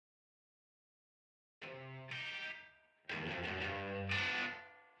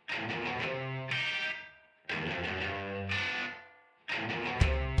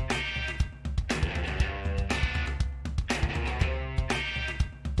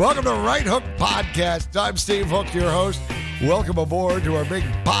Welcome to Right Hook Podcast. I'm Steve Hook, your host. Welcome aboard to our big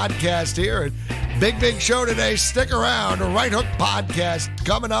podcast here. And big show today. Stick around. The Right Hook Podcast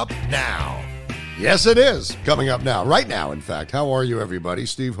coming up now. Yes, it is coming up now. Right now, in fact. How are you, everybody?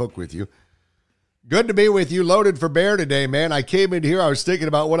 Steve Hook with you. Good to be with you. Loaded for bear today, man. I came in here. I was thinking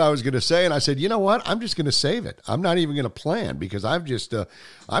about what I was going to say, and I said, you know what? I'm just going to save it. I'm not even going to plan because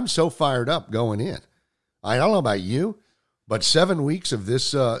I'm so fired up going in. I don't know about you, but 7 weeks of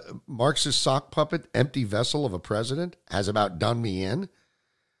this Marxist sock puppet, empty vessel of a president has about done me in.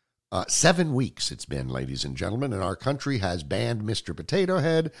 7 weeks it's been, ladies and gentlemen, and our country has banned Mr. Potato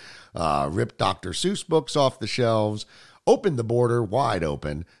Head, ripped Dr. Seuss books off the shelves, opened the border wide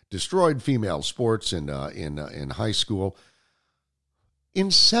open, destroyed female sports in high school. In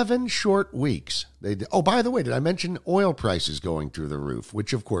 7 short weeks, by the way, did I mention oil prices going through the roof,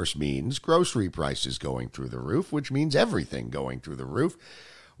 which of course means grocery prices going through the roof, which means everything going through the roof.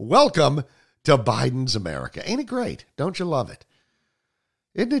 Welcome to Biden's America. Ain't it great? Don't you love it?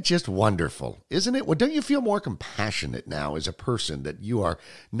 Isn't it just wonderful? Isn't it? Well, don't you feel more compassionate now as a person that you are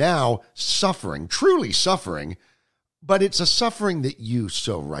now suffering, truly suffering, but it's a suffering that you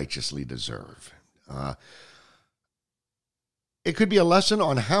so righteously deserve? It could be a lesson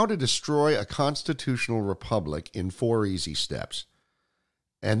on how to destroy a constitutional republic in 4 easy steps.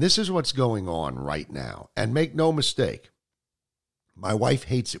 And this is what's going on right now. And make no mistake, my wife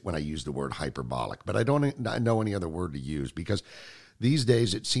hates it when I use the word hyperbolic, but I don't know any other word to use because these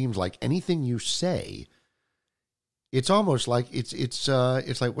days it seems like anything you say, it's almost like it's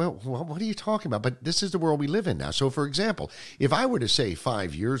like, well, what are you talking about? But this is the world we live in now. So, for example, if I were to say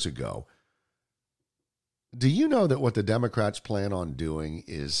 5 years ago, do you know that what the Democrats plan on doing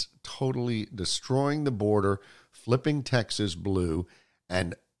is totally destroying the border, flipping Texas blue,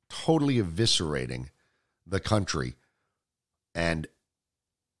 and totally eviscerating the country and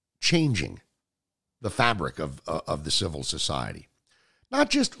changing the fabric of the civil society? Not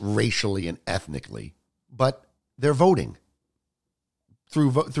just racially and ethnically, but they're voting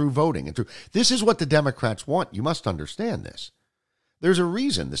through voting. And this is what the Democrats want. You must understand this. There's a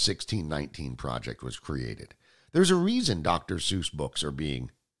reason the 1619 Project was created. There's a reason Dr. Seuss books are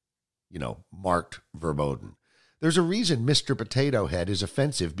being, marked verboten. There's a reason Mr. Potato Head is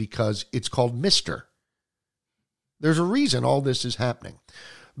offensive because it's called Mr. There's a reason all this is happening.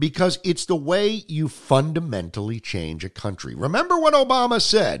 Because it's the way you fundamentally change a country. Remember what Obama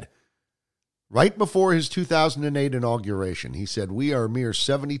said right before his 2008 inauguration? He said, we are a mere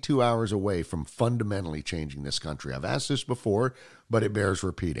 72 hours away from fundamentally changing this country. I've asked this before, but it bears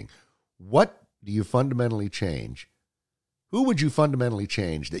repeating. What do you fundamentally change? Who would you fundamentally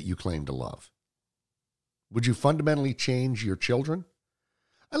change that you claim to love? Would you fundamentally change your children?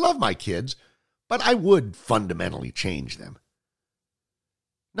 I love my kids, but I would fundamentally change them.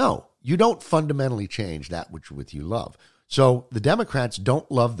 No, you don't fundamentally change that which you love. So the Democrats don't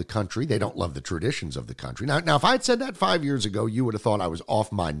love the country. They don't love the traditions of the country. Now, if I'd said that 5 years ago, you would have thought I was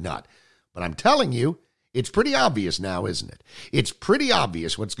off my nut. But I'm telling you, it's pretty obvious now, isn't it? It's pretty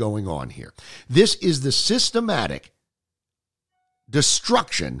obvious what's going on here. This is the systematic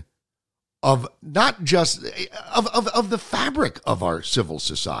destruction of not just of the fabric of our civil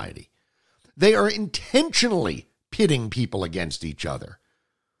society. They are intentionally pitting people against each other.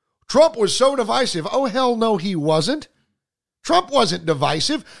 Trump was so divisive. Oh, hell no, he wasn't. Trump wasn't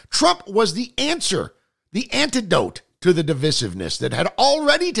divisive. Trump was the answer, the antidote to the divisiveness that had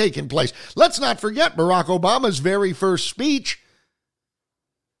already taken place. Let's not forget Barack Obama's very first speech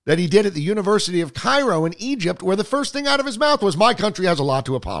that he did at the University of Cairo in Egypt, where the first thing out of his mouth was, my country has a lot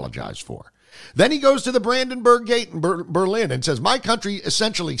to apologize for. Then he goes to the Brandenburg Gate in Berlin and says, my country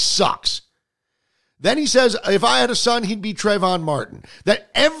essentially sucks. Then he says, if I had a son, he'd be Trayvon Martin.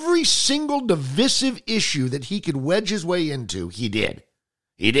 That every single divisive issue that he could wedge his way into, he did.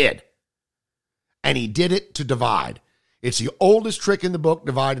 He did. And he did it to divide. It's the oldest trick in the book,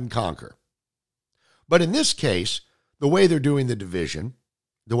 divide and conquer. But in this case, the way they're doing the division,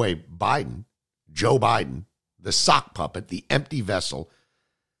 the way Joe Biden, the sock puppet, the empty vessel,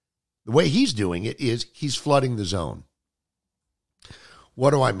 the way he's doing it is he's flooding the zone.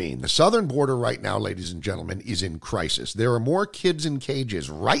 What do I mean? The southern border right now, ladies and gentlemen, is in crisis. There are more kids in cages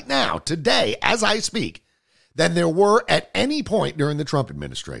right now, today, as I speak, than there were at any point during the Trump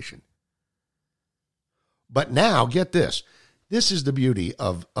administration. But now, get this. This is the beauty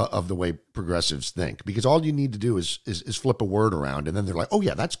of the way progressives think, because all you need to do is flip a word around, and then they're like, oh,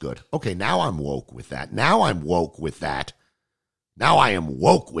 yeah, that's good. Okay, now I'm woke with that. Now I'm woke with that. Now I am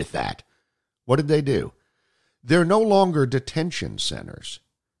woke with that. What did they do? They're no longer detention centers.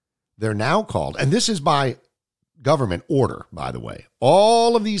 They're now called, and this is by government order, by the way.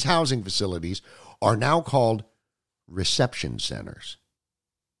 All of these housing facilities are now called reception centers.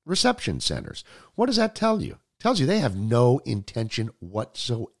 Reception centers. What does that tell you? It tells you they have no intention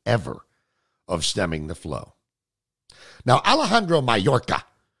whatsoever of stemming the flow. Now, Alejandro Mayorkas,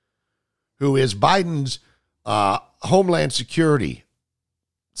 who is Biden's Homeland Security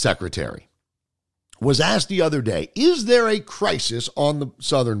Secretary, was asked the other day, is there a crisis on the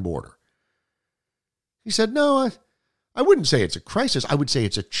southern border? He said, no, I wouldn't say it's a crisis. I would say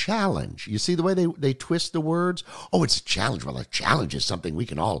it's a challenge. You see the way they twist the words? Oh, it's a challenge. Well, a challenge is something we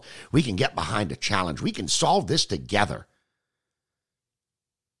can get behind a challenge. We can solve this together.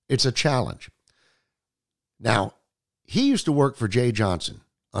 It's a challenge. Now, he used to work for Jay Johnson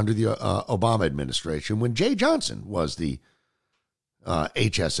under the Obama administration when Jay Johnson was the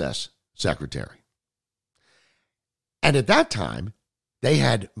HSS secretary. And at that time, they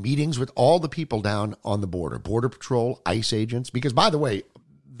had meetings with all the people down on the border, Border Patrol, ICE agents, because, by the way,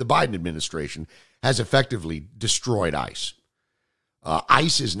 the Biden administration has effectively destroyed ICE.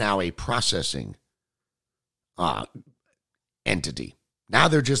 ICE is now a processing entity. Now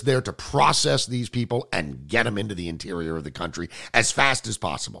they're just there to process these people and get them into the interior of the country as fast as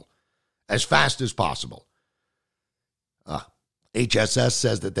possible. As fast as possible. HSS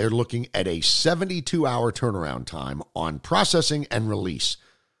says that they're looking at a 72-hour turnaround time on processing and release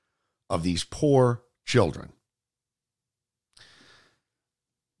of these poor children.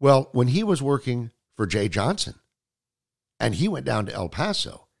 Well, when he was working for Jay Johnson and he went down to El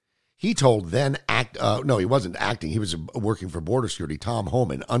Paso, he told then he wasn't acting. He was working for Border Security, Tom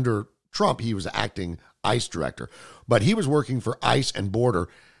Homan. Under Trump, he was acting ICE director. But he was working for ICE and Border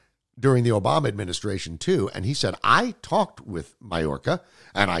during the Obama administration, too. And he said, I talked with Mayorkas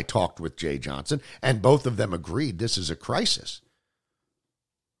and I talked with Jay Johnson, and both of them agreed this is a crisis.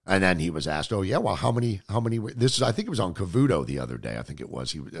 And then he was asked, oh, yeah, well, how many, I think it was on Cavuto the other day. I think it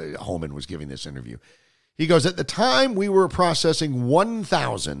was. Homan was giving this interview. He goes, at the time, we were processing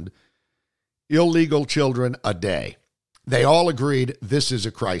 1,000 illegal children a day. They all agreed this is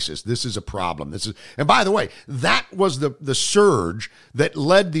a crisis. This is a problem. And by the way, that was the surge that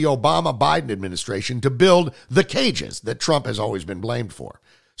led the Obama-Biden administration to build the cages that Trump has always been blamed for.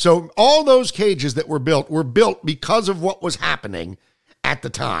 So all those cages that were built because of what was happening at the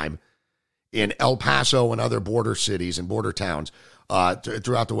time in El Paso and other border cities and border towns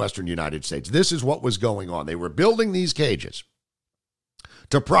throughout the western United States. This is what was going on. They were building these cages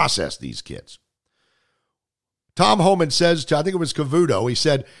to process these kids. Tom Homan says to, I think it was Cavuto, he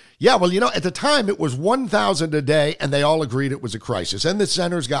said, yeah, well, at the time it was 1,000 a day and they all agreed it was a crisis and the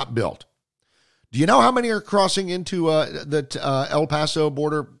centers got built. Do you know how many are crossing into the El Paso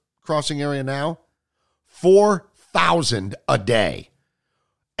border crossing area now? 4,000 a day.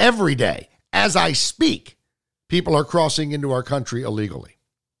 Every day, as I speak, people are crossing into our country illegally.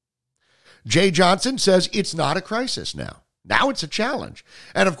 Jay Johnson says it's not a crisis now. Now it's a challenge.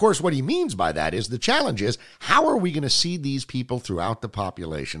 And of course, what he means by that is the challenge is, how are we going to seed these people throughout the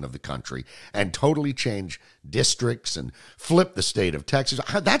population of the country and totally change districts and flip the state of Texas?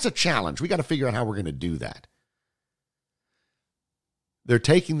 That's a challenge. We got to figure out how we're going to do that. They're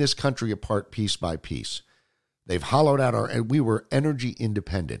taking this country apart piece by piece. They've hollowed out and we were energy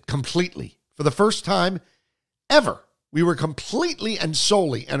independent completely. For the first time ever, we were completely and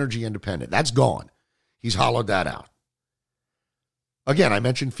solely energy independent. That's gone. He's hollowed that out. Again, I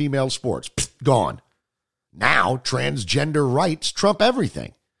mentioned female sports. Gone. Now, transgender rights trump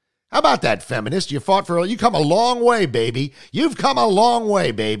everything. How about that, feminist? You come a long way, baby. You've come a long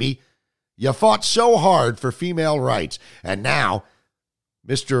way, baby. You fought so hard for female rights. And now,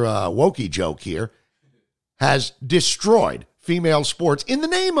 Mr. Wokey Joke here has destroyed female sports in the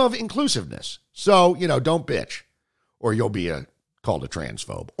name of inclusiveness. So, don't bitch, or you'll be called a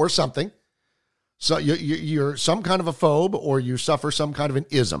transphobe or something. So you're some kind of a phobe, or you suffer some kind of an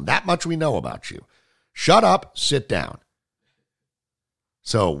ism. That much we know about you. Shut up, sit down.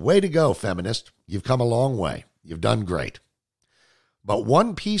 So way to go, feminist. You've come a long way. You've done great. But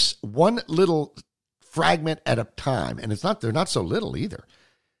one little fragment at a time, and they're not so little either.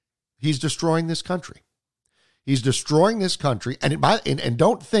 He's destroying this country. He's destroying this country, and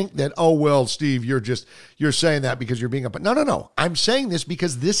don't think that, oh, well, Steve, you're saying that because you're being up. No. I'm saying this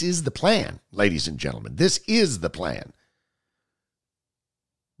because this is the plan, ladies and gentlemen. This is the plan.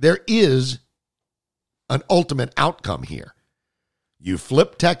 There is an ultimate outcome here. You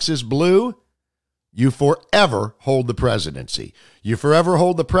flip Texas blue, you forever hold the presidency. You forever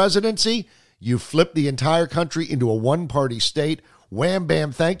hold the presidency, you flip the entire country into a one-party state. Wham,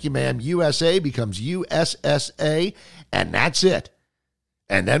 bam, thank you, ma'am. USA becomes USSA, and that's it.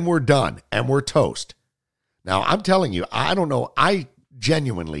 And then we're done, and we're toast. Now, I'm telling you, I don't know. I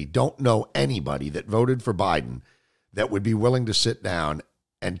genuinely don't know anybody that voted for Biden that would be willing to sit down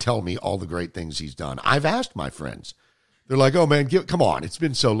and tell me all the great things he's done. I've asked my friends. They're like, oh, man, come on. It's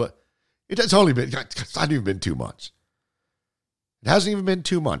been so it's only been, it's not even been 2 months. It hasn't even been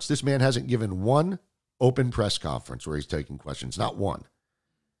 2 months. This man hasn't given one open press conference where he's taking questions. Not one.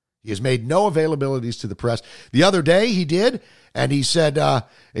 He has made no availabilities to the press. The other day he did, and he said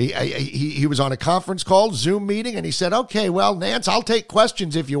he was on a conference call, Zoom meeting, and he said, okay, well, Nance, I'll take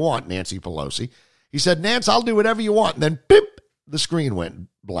questions if you want, Nancy Pelosi. He said, Nance, I'll do whatever you want. And then, beep, the screen went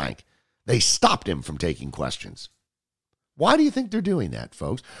blank. They stopped him from taking questions. Why do you think they're doing that,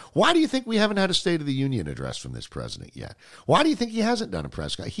 folks? Why do you think we haven't had a State of the Union address from this president yet? Why do you think he hasn't done a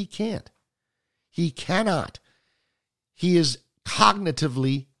press conference? He can't. He cannot. He is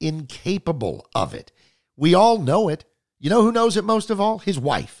cognitively incapable of it. We all know it. You know who knows it most of all? His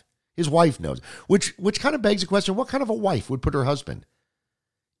wife. His wife knows. Which kind of begs the question, what kind of a wife would put her husband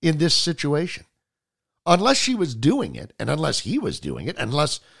in this situation? Unless she was doing it, and unless he was doing it,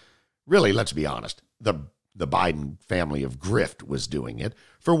 unless, really, let's be honest, the Biden family of grift was doing it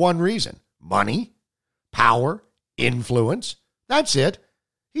for one reason: money, power, influence. That's it.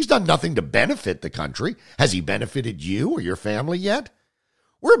 He's done nothing to benefit the country. Has he benefited you or your family yet?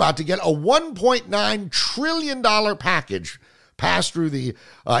 We're about to get a $1.9 trillion package passed through the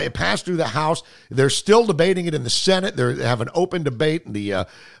House. They're still debating it in the Senate. They have an open debate and the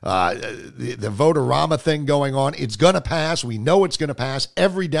vote-a-rama thing going on. It's going to pass. We know it's going to pass.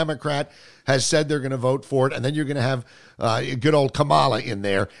 Every Democrat has said they're going to vote for it, and then you're going to have good old Kamala in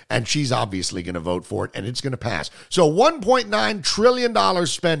there, and she's obviously going to vote for it, and it's going to pass. So $1.9 trillion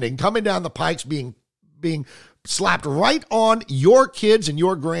spending coming down the pikes being slapped right on your kids and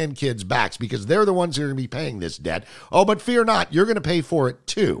your grandkids' backs because they're the ones who are going to be paying this debt. Oh, but fear not, you're going to pay for it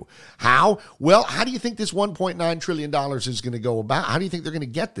too. How? Well, how do you think this $1.9 trillion is going to go about? How do you think they're going to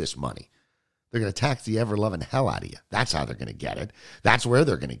get this money? They're going to tax the ever-loving hell out of you. That's how they're going to get it. That's where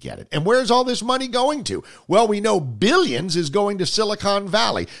they're going to get it. And where's all this money going to? Well, we know billions is going to Silicon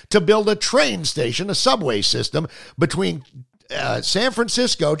Valley to build a train station, a subway system between San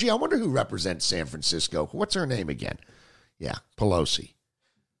Francisco. Gee, I wonder who represents San Francisco. What's her name again? Yeah, Pelosi.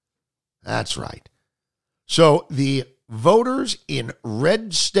 That's right. So the voters in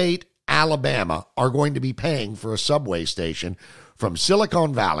red state Alabama are going to be paying for a subway station from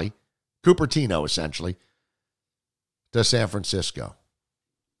Silicon Valley, Cupertino essentially, to San Francisco.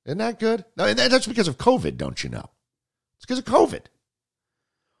 Isn't that good? No, that's because of COVID, don't you know? It's because of COVID.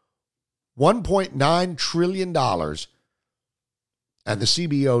 $1.9 trillion. And the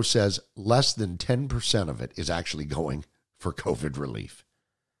CBO says less than 10% of it is actually going for COVID relief.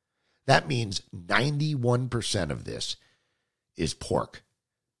 That means 91% of this is pork,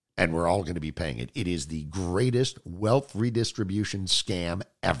 and we're all going to be paying it. It is the greatest wealth redistribution scam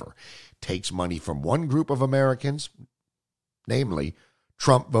ever. Takes money from one group of Americans, namely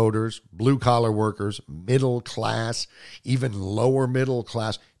Trump voters, blue-collar workers, middle class, even lower middle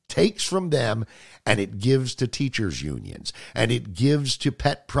class, takes from them, and it gives to teachers' unions, and it gives to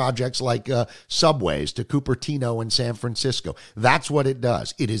pet projects like subways to Cupertino and San Francisco. That's what it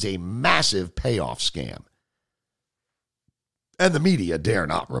does. It is a massive payoff scam. And the media dare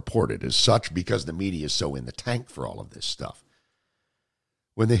not report it as such because the media is so in the tank for all of this stuff.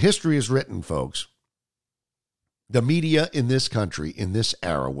 When the history is written, folks, the media in this country, in this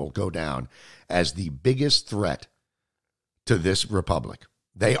era, will go down as the biggest threat to this republic.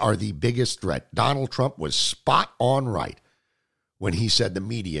 They are the biggest threat. Donald Trump was spot on right when he said the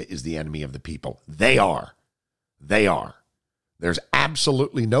media is the enemy of the people. They are. They are. There's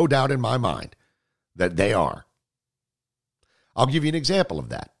absolutely no doubt in my mind that they are. I'll give you an example of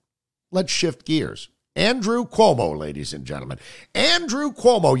that. Let's shift gears. Andrew Cuomo, ladies and gentlemen. Andrew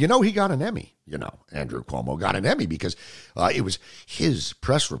Cuomo, you know he got an Emmy. Andrew Cuomo got an Emmy because it was his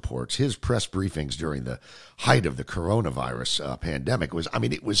press reports, his press briefings during the height of the coronavirus pandemic.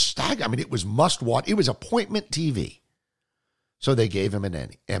 It was staggering. It was must-watch. It was appointment TV. So they gave him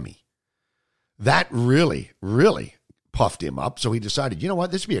an Emmy. That really, really puffed him up. So he decided, you know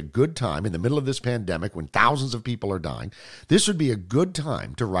what, this would be a good time in the middle of this pandemic when thousands of people are dying. This would be a good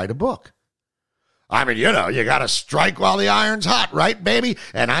time to write a book. You got to strike while the iron's hot, right, baby?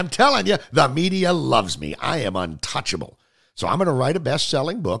 And I'm telling you, the media loves me. I am untouchable. So I'm going to write a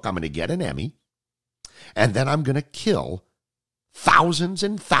best-selling book. I'm going to get an Emmy. And then I'm going to kill thousands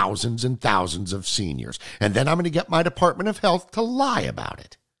and thousands and thousands of seniors. And then I'm going to get my Department of Health to lie about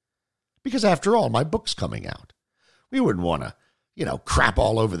it. Because after all, my book's coming out. We wouldn't want to, crap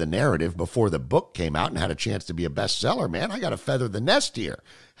all over the narrative before the book came out and had a chance to be a bestseller, man. I got to feather the nest here.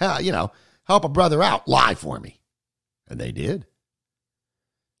 Help a brother out. Lie for me. And they did.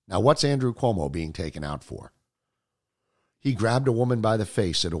 Now, what's Andrew Cuomo being taken out for? He grabbed a woman by the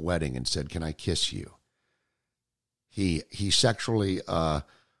face at a wedding and said, "Can I kiss you?" He sexually,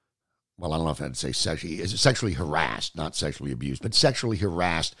 well, I don't know if I'd say sexually harassed, not sexually abused, but sexually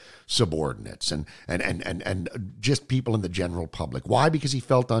harassed subordinates and just people in the general public. Why? Because he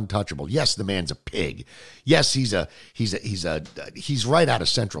felt untouchable. Yes, the man's a pig. Yes, he's right out of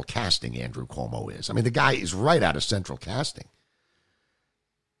central casting. Andrew Cuomo is. I mean, the guy is right out of central casting,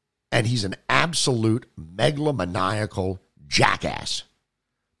 and he's an absolute megalomaniacal jackass.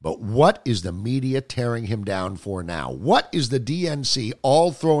 But what is the media tearing him down for now? What is the DNC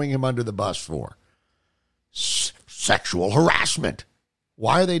all throwing him under the bus for? Sexual harassment.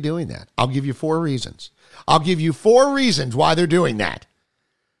 Why are they doing that? I'll give you 4 reasons. I'll give you 4 reasons why they're doing that.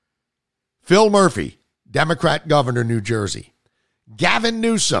 Phil Murphy, Democrat governor, New Jersey. Gavin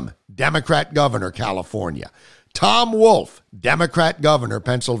Newsom, Democrat governor, California. Tom Wolf, Democrat governor,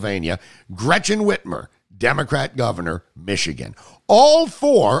 Pennsylvania. Gretchen Whitmer, Democrat governor, Michigan. All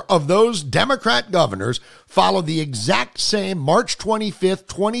 4 of those Democrat governors follow the exact same March 25th,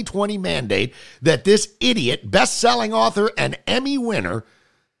 2020 mandate that this idiot, best-selling author and Emmy winner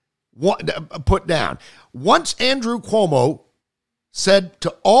put down. Once Andrew Cuomo said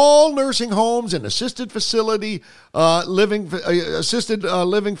to all nursing homes and assisted living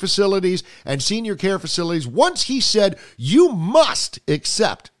facilities and senior care facilities, once he said, you must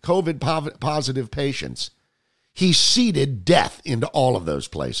accept COVID positive patients, he seeded death into all of those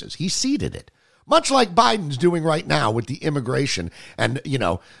places. He seeded it. Much like Biden's doing right now with the immigration and,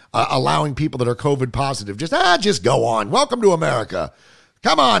 allowing people that are COVID positive, just go on. Welcome to America.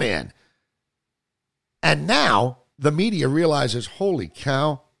 Come on in. And now the media realizes, holy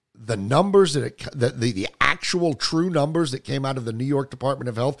cow, the numbers the actual true numbers that came out of the New York Department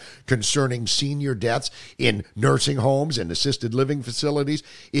of Health concerning senior deaths in nursing homes and assisted living facilities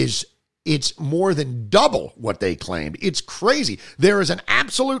it's more than double what they claimed. It's crazy. There is an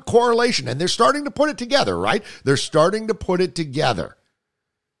absolute correlation, and they're starting to put it together, right? They're starting to put it together.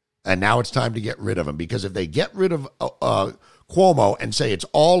 And now it's time to get rid of him, because if they get rid of Cuomo and say it's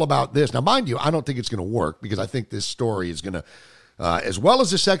all about this. Now, mind you, I don't think it's going to work, because I think this story is going to, as well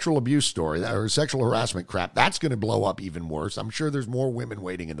as the sexual abuse story or sexual harassment crap, that's going to blow up even worse. I'm sure there's more women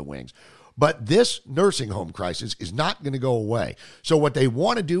waiting in the wings. But this nursing home crisis is not going to go away. So what they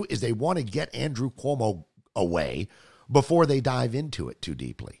want to do is they want to get Andrew Cuomo away before they dive into it too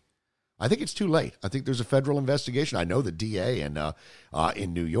deeply. I think it's too late. I think there's a federal investigation. I know the DA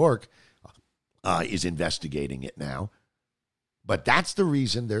in New York is investigating it now. But that's the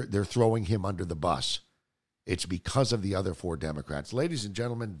reason they're throwing him under the bus. It's because of the other 4 Democrats. Ladies and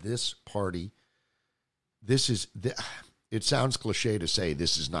gentlemen, this party, it sounds cliche to say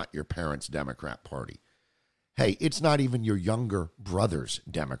this is not your parents' Democrat Party. Hey, it's not even your younger brother's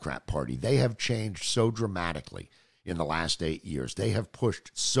Democrat Party. They have changed so dramatically in the last 8 years. They have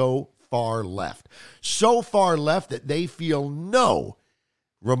pushed so far left that they feel no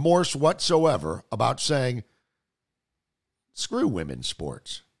remorse whatsoever about saying, screw women's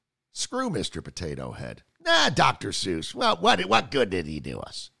sports. Screw Mr. Potato Head. Dr. Seuss. Well, what good did he do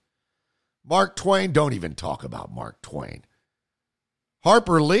us? Mark Twain, don't even talk about Mark Twain.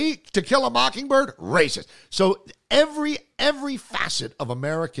 Harper Lee, To Kill a Mockingbird, racist. So every facet of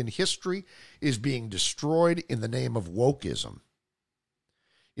American history is being destroyed in the name of wokeism.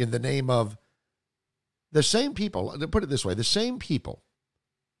 In the name of the same people, to put it this way, the same people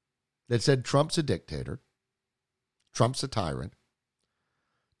that said Trump's a dictator, Trump's a tyrant,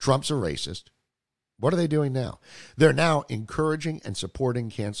 Trump's a racist. What are they doing now? They're now encouraging and supporting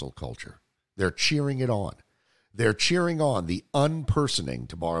cancel culture. They're cheering it on. They're cheering on the unpersoning,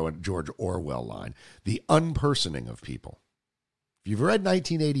 to borrow a George Orwell line, the unpersoning of people. If you've read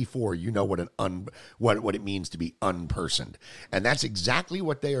 1984, you know what it means to be unpersoned. And that's exactly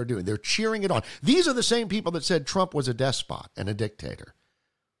what they are doing. They're cheering it on. These are the same people that said Trump was a despot and a dictator.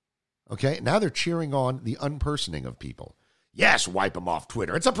 Okay, now they're cheering on the unpersoning of people. Yes, wipe them off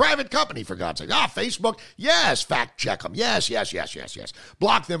Twitter. It's a private company, for God's sake. Facebook. Yes, fact check them. Yes.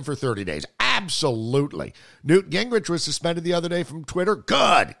 Block them for 30 days. Absolutely. Newt Gingrich was suspended the other day from Twitter.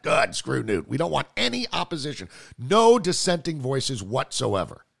 Good. Screw Newt. We don't want any opposition. No dissenting voices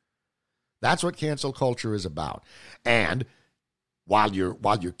whatsoever. That's what cancel culture is about. And while you're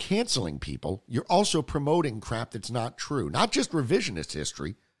canceling people, you're also promoting crap that's not true. Not just revisionist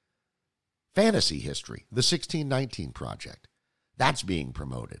history. Fantasy history, the 1619 Project. That's being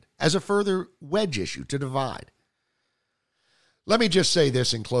promoted as a further wedge issue to divide. Let me just say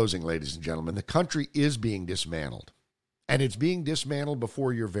this in closing, ladies and gentlemen. The country is being dismantled, and it's being dismantled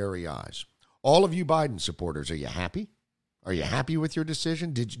before your very eyes. All of you Biden supporters, are you happy? Are you happy with your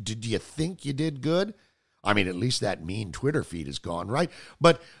decision? Did you think you did good? I mean, at least that mean Twitter feed is gone, right?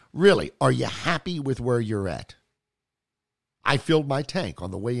 But really, are you happy with where you're at? I filled my tank on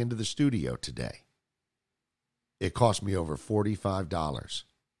the way into the studio today. It cost me over $45.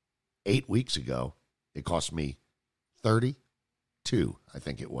 8 weeks ago, it cost me 32, I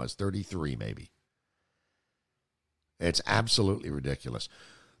think it was, 33 maybe. It's absolutely ridiculous.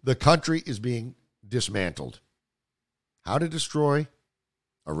 The country is being dismantled. How to destroy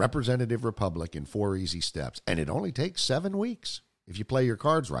a representative republic in 4 easy steps. And it only takes 7 weeks if you play your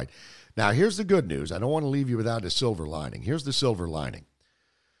cards right. Now, here's the good news. I don't want to leave you without a silver lining. Here's the silver lining.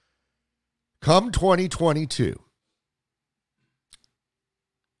 Come 2022,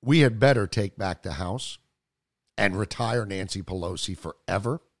 we had better take back the House and retire Nancy Pelosi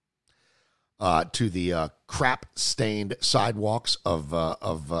forever to the crap-stained sidewalks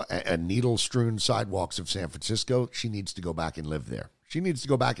and needle-strewn sidewalks of San Francisco. She needs to go back and live there. She needs to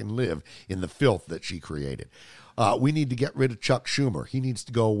go back and live in the filth that she created. We need to get rid of Chuck Schumer. He needs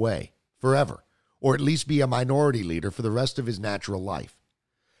to go away forever, or at least be a minority leader for the rest of his natural life.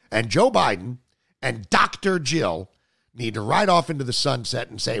 And Joe Biden and Dr. Jill need to ride off into the sunset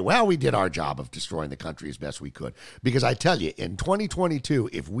and say, well, we did our job of destroying the country as best we could. Because I tell you, in 2022,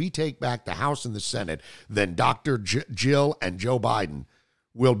 if we take back the House and the Senate, then Dr. Jill and Joe Biden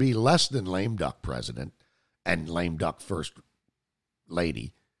will be less than lame duck president and lame duck first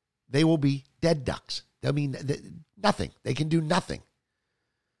lady. They will be dead ducks. I mean, nothing. They can do nothing.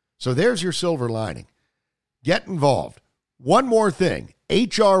 So there's your silver lining. Get involved. One more thing.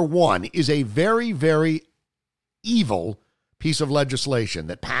 H.R. 1 is a very, very evil piece of legislation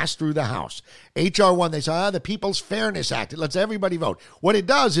that passed through the House. H.R. 1, they say, the People's Fairness Act. It lets everybody vote. What it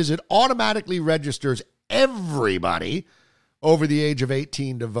does is it automatically registers everybody over the age of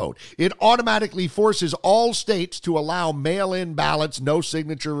 18 to vote. It automatically forces all states to allow mail-in ballots, no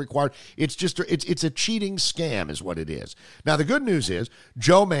signature required. It's a cheating scam is what it is. Now, the good news is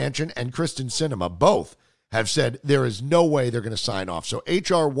Joe Manchin and Kristen Sinema both have said there is no way they're going to sign off. So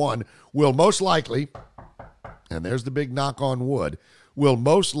H.R. 1 will most likely, and there's the big knock on wood, will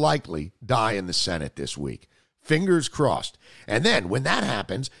most likely die in the Senate this week. Fingers crossed. And then when that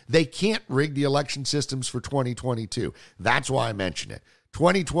happens, they can't rig the election systems for 2022. That's why I mention it.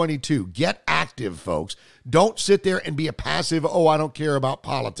 2022, get active, folks. Don't sit there and be a passive, I don't care about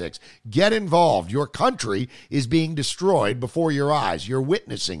politics. Get involved. Your country is being destroyed before your eyes. You're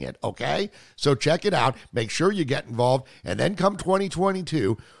witnessing it, okay? So check it out. Make sure you get involved. And then come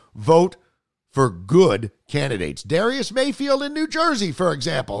 2022, vote for good candidates. Darius Mayfield in New Jersey, for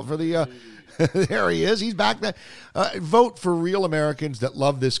example, for the... there he is. He's back there. Vote for real Americans that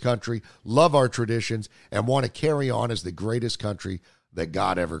love this country, love our traditions, and want to carry on as the greatest country that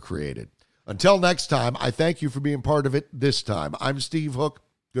God ever created. Until next time, I thank you for being part of it this time. I'm Steve Hook.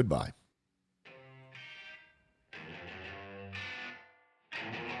 Goodbye.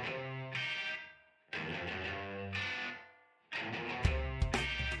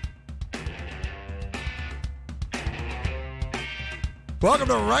 Welcome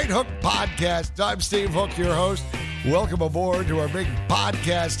to Right Hook Podcast. I'm Steve Hook, your host. Welcome aboard to our big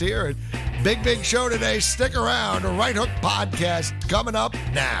podcast here. Big show today. Stick around. Right Hook Podcast coming up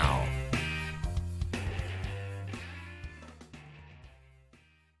now.